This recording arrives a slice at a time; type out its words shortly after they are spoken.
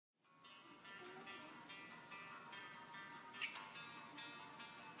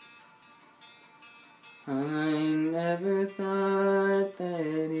I never thought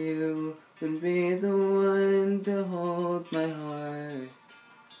that you would be the one to hold my heart,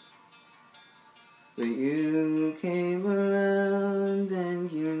 but you came around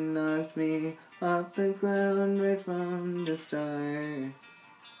and you knocked me off the ground right from the start.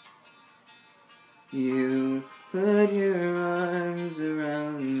 You put your arms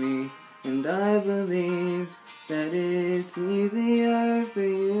around me, and I believed that it's easier for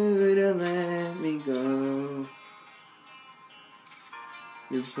you to let me go.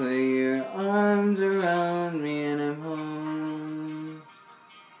 You put your arms around me and I'm home.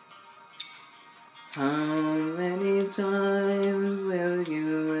 How many times will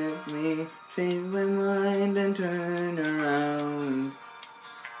you let me change my mind and turn around?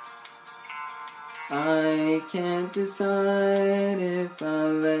 I can't decide if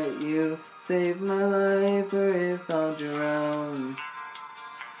I'll let you save my life or if I'll drown.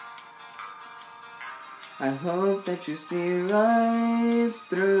 I hope that you see right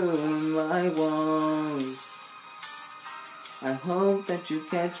through my walls. I hope that you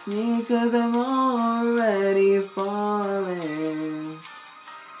catch me, 'cause I'm already falling.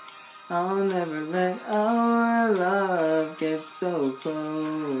 I'll never let our love get so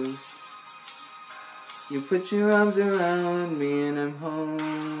close. You put your arms around me and I'm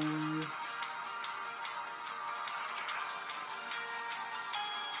home.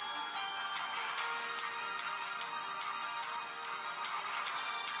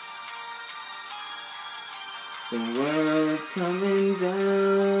 The world's coming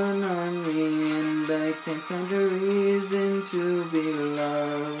down on me and I can't find a reason to be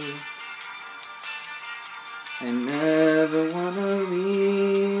loved. I never wanna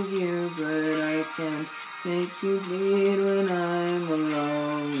leave you, but I can't make you bleed when I'm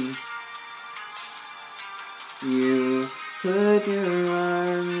alone. You put your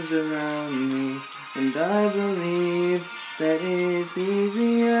arms around me, and I believe that it's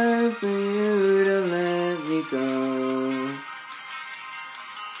easier for you to let me go.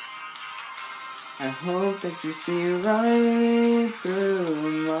 I hope that you see right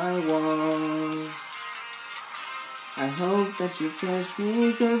through my walls. I hope that you catch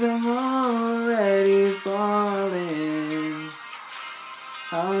me, 'cause I'm already falling.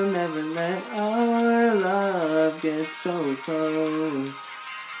 I'll never let our love get so close.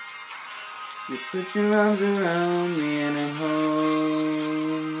 You put your arms around me and I'm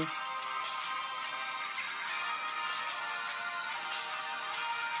home.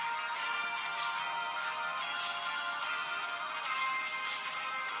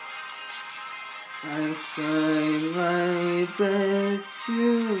 I try my best to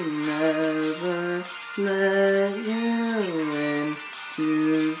never let you in, to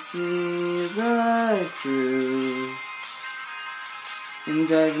see the truth,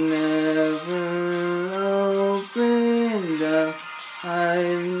 and I've never opened up.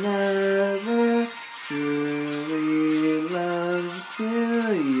 I've never truly loved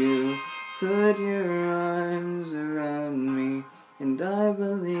till you put your arms around me, and I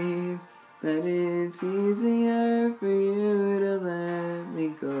believe that it's easier for you to let me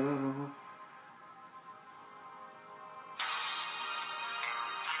go.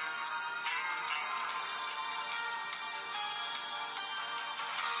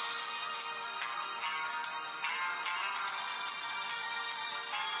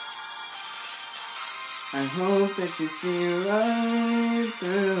 I hope that you see right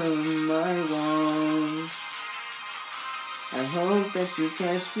through my walls. I hope that you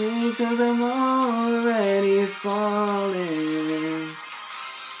catch me, 'cause I'm already falling.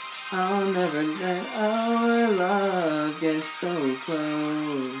 I'll never let our love get so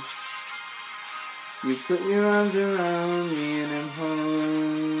close. You put your arms around me and I'm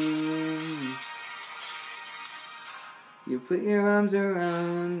home. You put your arms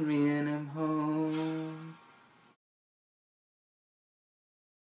around me and I'm home.